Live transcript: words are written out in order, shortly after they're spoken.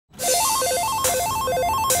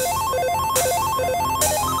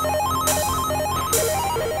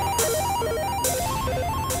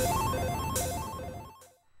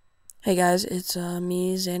Hey guys, it's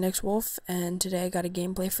me, Xanax Wolf, and today I got a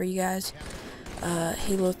gameplay for you guys.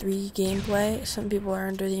 Halo 3 gameplay. Some people are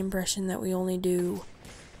under the impression that we only do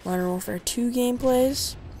Modern Warfare 2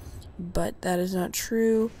 gameplays, but that is not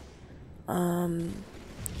true. We're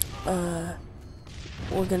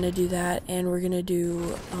gonna do that, and we're gonna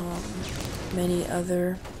do many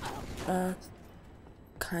other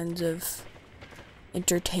kinds of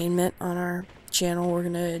entertainment on our channel. We're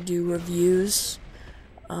gonna do reviews,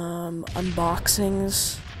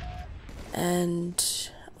 unboxings, and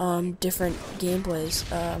different gameplays.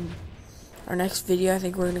 Our next video I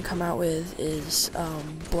think we're going to come out with is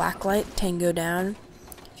Blacklight Tango Down.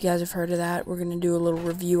 If you guys have heard of that, we're going to do a little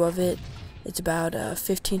review of it. It's about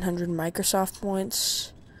 1,500 Microsoft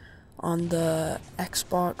points on the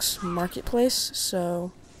Xbox Marketplace,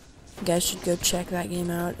 so you guys should go check that game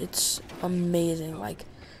out. It's amazing, like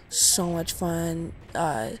so much fun.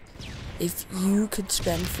 If you could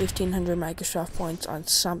spend 1,500 Microsoft points on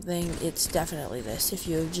something, it's definitely this. If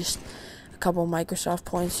you have just a couple Microsoft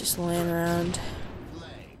points just laying around,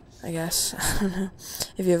 I guess, I don't know.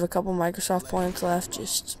 If you have a couple Microsoft points left,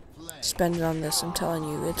 just spend it on this. I'm telling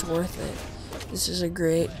you, it's worth it. This is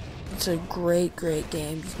it's a great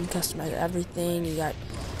game. You can customize everything. You got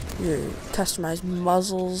your customized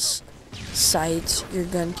muzzles, sights. Your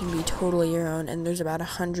gun can be totally your own, and there's about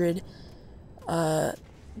 100,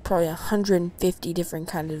 probably 150 different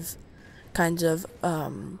kinds of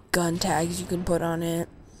gun tags you can put on it.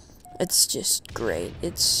 It's just great.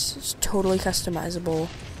 It's totally customizable.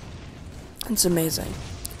 It's amazing.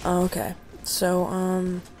 Okay,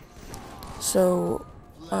 so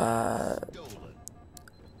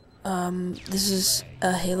this is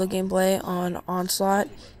a Halo gameplay on Onslaught.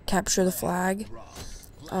 Capture the flag.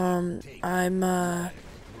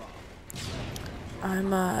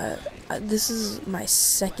 This is my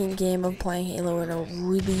second game of playing Halo in a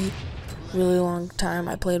really long time.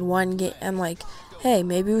 I played one game. I'm like, hey,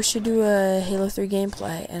 maybe we should do a Halo 3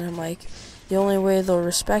 gameplay. And I'm like, the only way they'll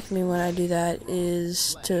respect me when I do that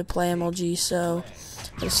is to play MLG. So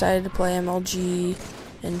I decided to play MLG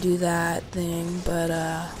and do that thing. But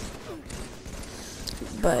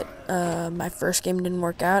my first game didn't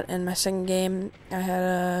work out, and my second game I had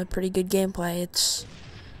a pretty good gameplay.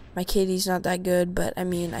 My KD's not that good, but I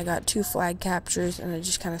mean, I got 2 flag captures, and I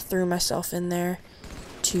just kind of threw myself in there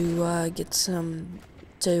to get some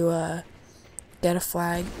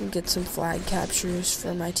flag captures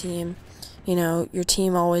for my team. You know, your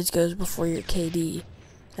team always goes before your KD,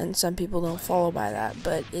 and some people don't follow by that,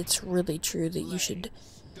 but it's really true that you should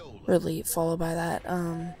really follow by that.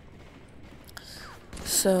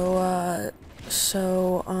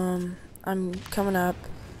 I'm coming up,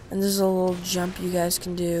 and this is a little jump you guys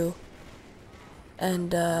can do,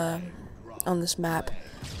 and on this map.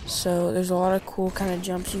 So there's a lot of cool kind of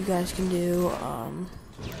jumps you guys can do.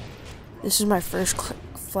 This is my first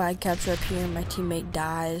flag capture up here, and my teammate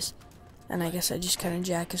dies, and I guess I just kind of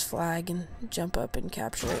jack his flag and jump up and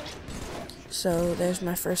capture it. So there's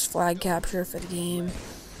my first flag capture for the game.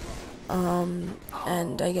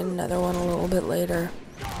 And I get another one a little bit later.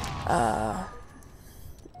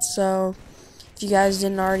 So if you guys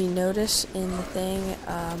didn't already notice in the thing,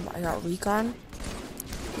 I got recon.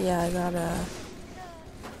 Yeah, I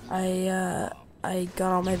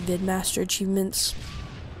got all my Vidmaster achievements.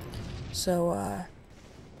 So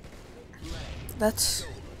that's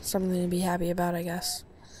something to be happy about, I guess.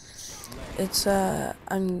 It's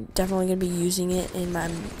I'm definitely gonna be using it in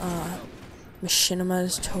my Machinima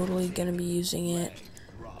is totally gonna be using it.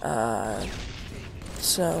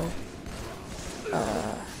 So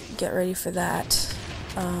get ready for that.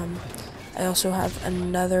 I also have I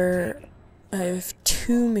have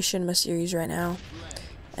 2 Machinima Series right now,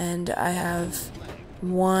 and I have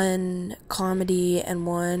 1 comedy and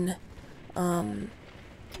 1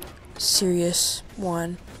 serious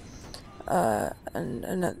one, and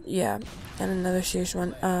another serious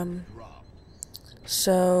one.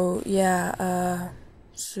 So yeah,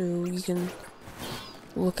 so you can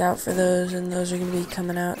look out for those, and those are gonna be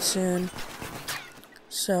coming out soon.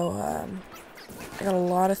 So I got a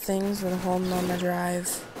lot of things that I'm holding on my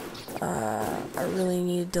drive. I really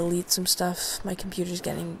need to delete some stuff. My computer's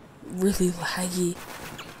getting really laggy,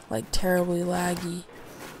 like terribly laggy.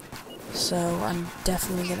 So I'm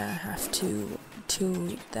definitely gonna have to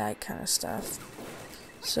delete that kind of stuff.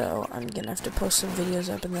 So I'm gonna have to post some videos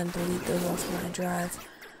up and then delete those off my drive.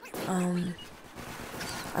 I'm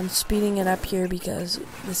speeding it up here because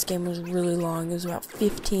this game was really long. It was about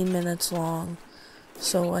 15 minutes long.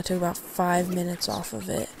 So I took about 5 minutes off of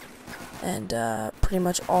it. And pretty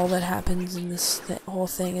much all that happens in this whole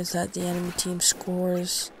thing is that the enemy team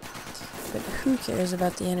scores, But who cares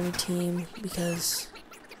about the enemy team, because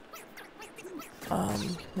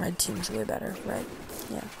red team's way better, right?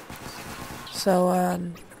 Yeah. So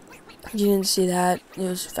you didn't see that. It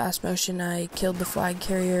was fast motion. I killed the flag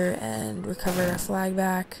carrier and recovered our flag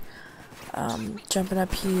back. Jumping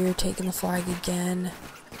up here, taking the flag again.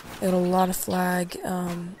 I got a lot of flag.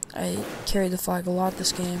 I carried the flag a lot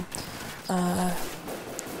this game.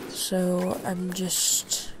 So I'm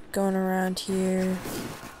just going around here.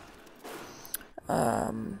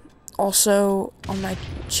 Also on my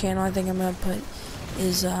channel, I think I'm gonna put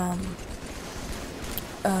is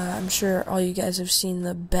I'm sure all you guys have seen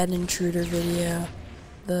the bed intruder video,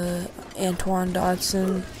 the Antoine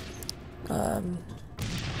Dodson.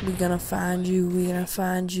 We gonna find you, we gonna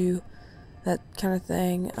find you, that kind of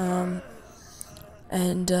thing.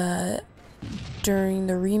 And during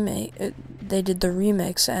the remake, they did the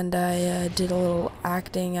remix, and I did a little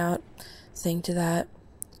acting out thing to that.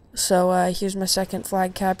 So here's my second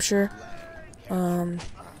flag capture.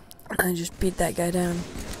 I just beat that guy down,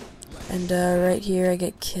 and right here I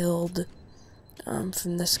get killed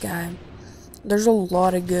from this guy. There's a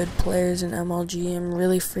lot of good players in MLG. I'm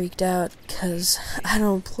really freaked out because I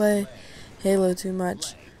don't play Halo too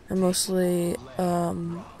much. I'm mostly a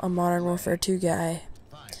Modern Warfare 2 guy.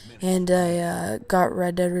 And I got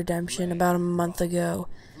Red Dead Redemption about a month ago,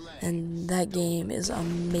 and that game is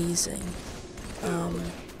amazing.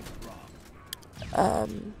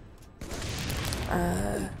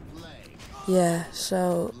 Yeah,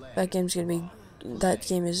 so that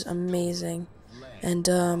game is amazing.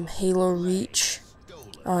 And Halo Reach,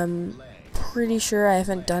 I'm pretty sure, I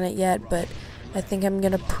haven't done it yet, but I think I'm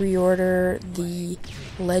gonna pre-order the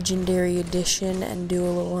Legendary Edition and do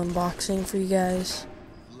a little unboxing for you guys.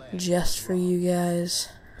 Just for you guys.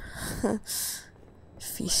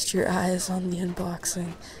 Feast your eyes on the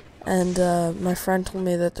unboxing. And my friend told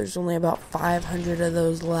me that there's only about 500 of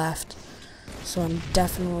those left, so I'm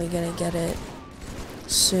definitely gonna get it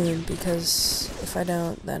soon, because if I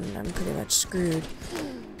don't, then I'm pretty much screwed,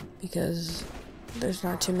 because there's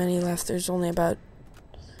not too many left. There's only about,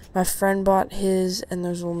 my friend bought his, and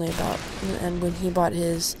and when he bought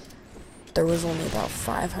his, there was only about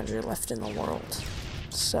 500 left in the world.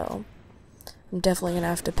 So I'm definitely gonna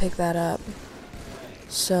have to pick that up.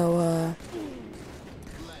 So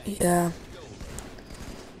yeah.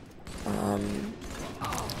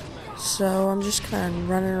 So I'm just kind of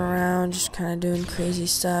running around, just kind of doing crazy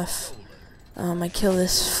stuff. I kill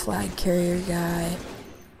this flag carrier guy,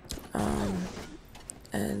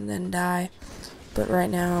 and then die. But right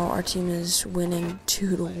now our team is winning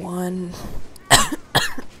 2-1.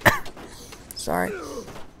 Sorry.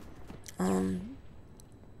 I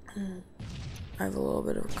have a little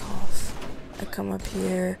bit of a cough. I come up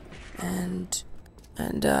here and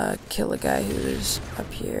kill a guy who is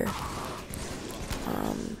up here.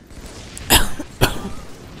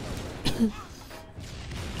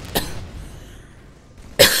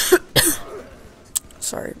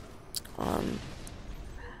 Sorry.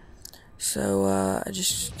 So I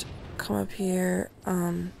just come up here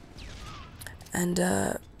and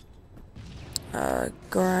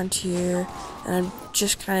go around here, and I'm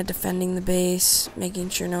just kind of defending the base, making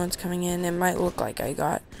sure no one's coming in. It might look like I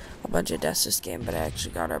got a bunch of deaths this game, but I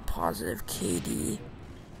actually got a positive KD.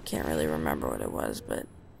 Can't really remember what it was, but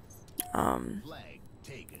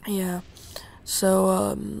yeah.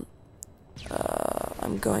 So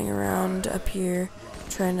I'm going around up here,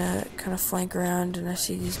 trying to kind of flank around, and I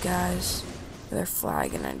see these guys with their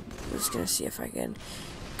flag, and I was gonna see if I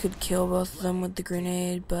could kill both of them with the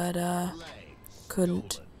grenade, but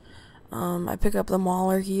couldn't. I pick up the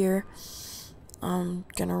Mauler here. I'm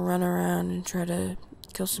gonna run around and try to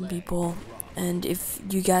kill some people. And if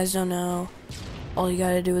you guys don't know, all you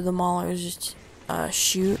gotta do with the Mauler is just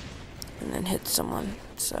shoot and then hit someone.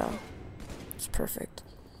 So it's perfect.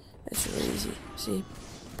 It's really easy. See?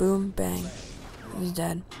 Boom, bang. He's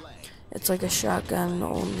dead. It's like a shotgun,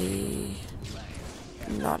 only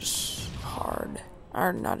not as hard,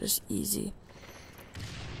 or not as easy.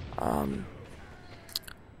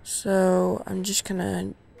 So I'm just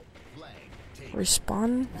gonna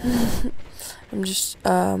respawn. I'm just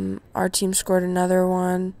our team scored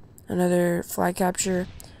another flag capture,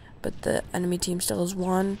 but the enemy team still has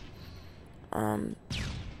one.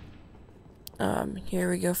 Here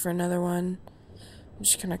we go for another one. I'm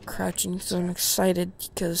just kind of crouching because I'm excited,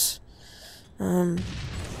 because I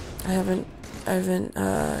haven't gotten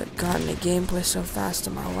a gameplay so fast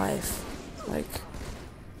in my life.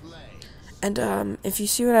 And if you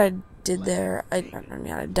see what I did there, I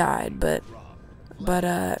mean I died, but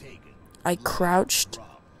I crouched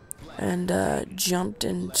and jumped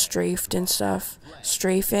and strafed and stuff.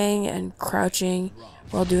 Strafing and crouching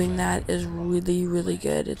while doing that is really, really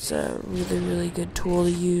good. It's a really, really good tool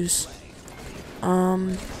to use.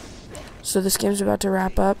 So this game's about to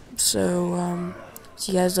wrap up, so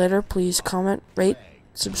see you guys later. Please comment, rate,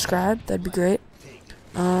 subscribe, that'd be great.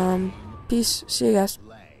 Peace, see you guys.